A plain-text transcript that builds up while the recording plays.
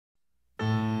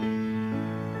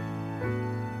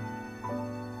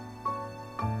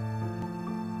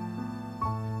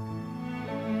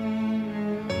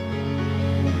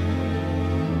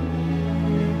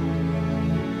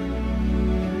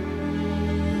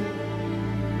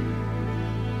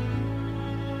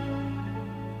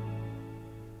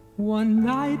One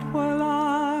night while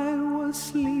I was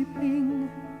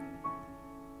sleeping,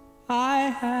 I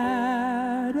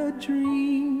had a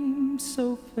dream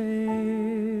so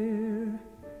fair.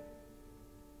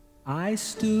 I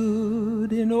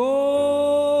stood in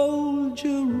old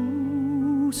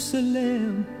Jerusalem,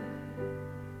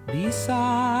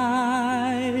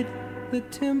 beside the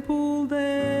temple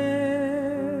there.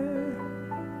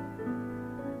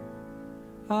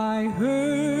 I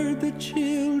heard the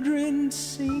children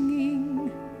singing,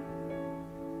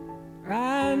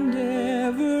 and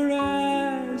ever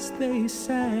as they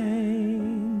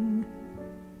sang,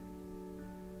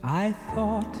 I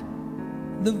thought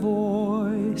the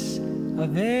voice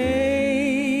of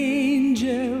angels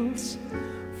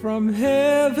from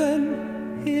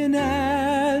heaven in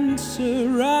answer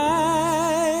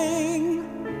rang.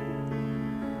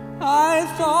 I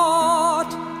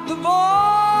thought the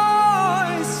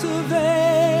voice of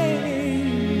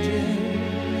angels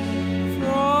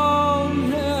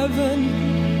from heaven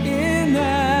in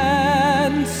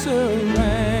answer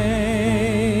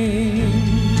rang.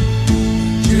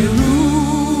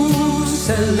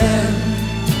 Jerusalem,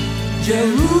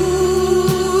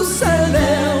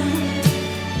 Jerusalem,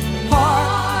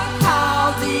 hark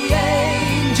how the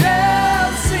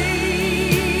angels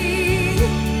sing.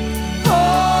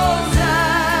 Hosanna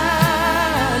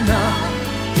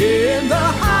in the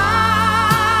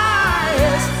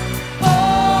highest,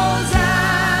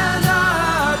 Hosanna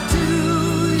to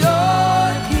your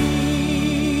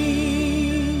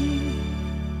King.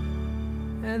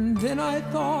 And then I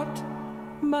thought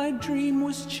my dream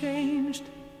was changed.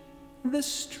 The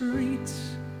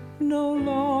streets no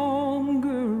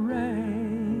longer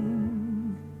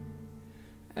rang,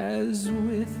 as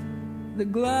with the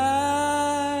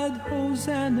glad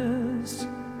hosannas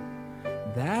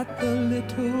that the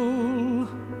little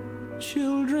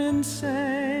children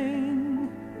sang.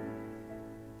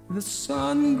 The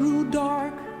sun grew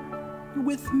dark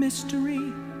with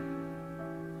mystery,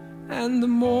 and the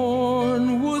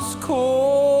morn was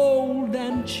cold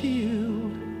and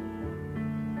chilled,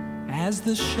 as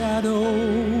the shadow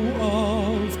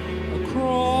of a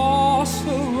cross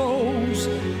arose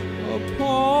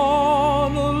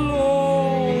upon a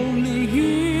lonely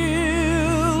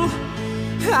hill,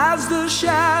 as the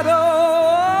shadow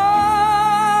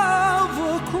of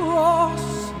a cross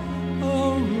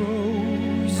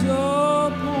arose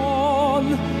upon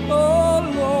a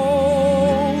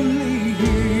lonely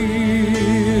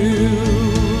hill.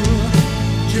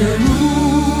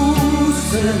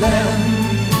 Jerusalem,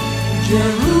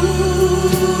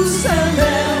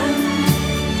 Jerusalem,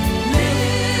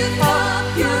 lift up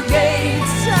your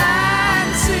gates and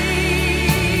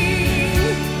sing.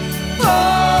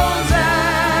 Hosanna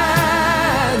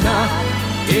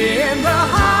in the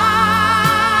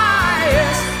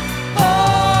highest,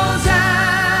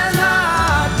 Hosanna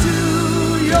to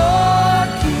your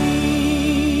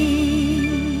King.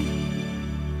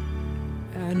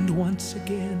 And once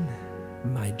again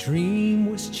my dream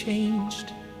was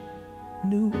changed.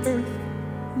 New earth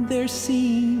there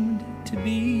seemed to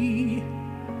be.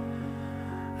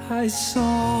 I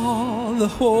saw the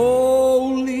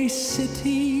holy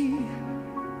city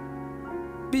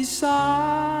beside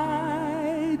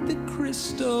the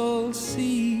crystal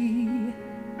sea.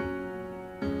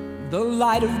 The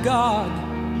light of God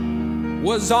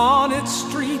was on its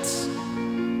streets,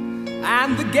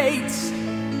 and the gates,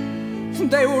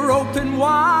 they were open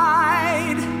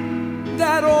wide,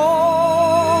 that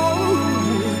all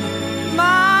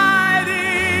might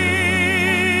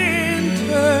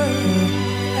enter,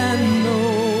 and no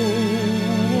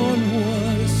one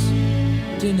was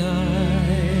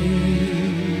denied.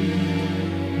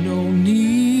 No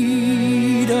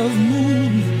need of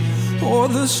moon or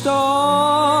the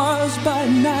stars by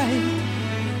night,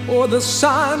 or the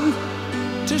sun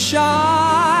to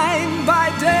shine by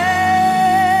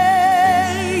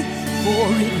day, for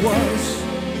it was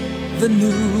the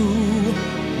new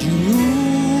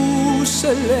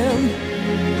Jerusalem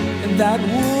that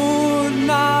would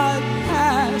not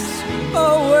pass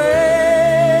away.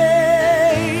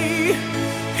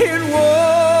 It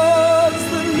was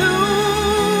the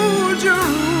new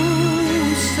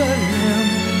Jerusalem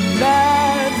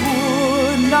that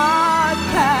would not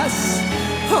pass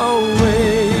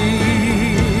away.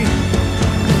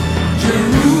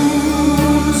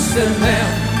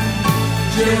 Jerusalem,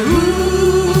 Jerusalem,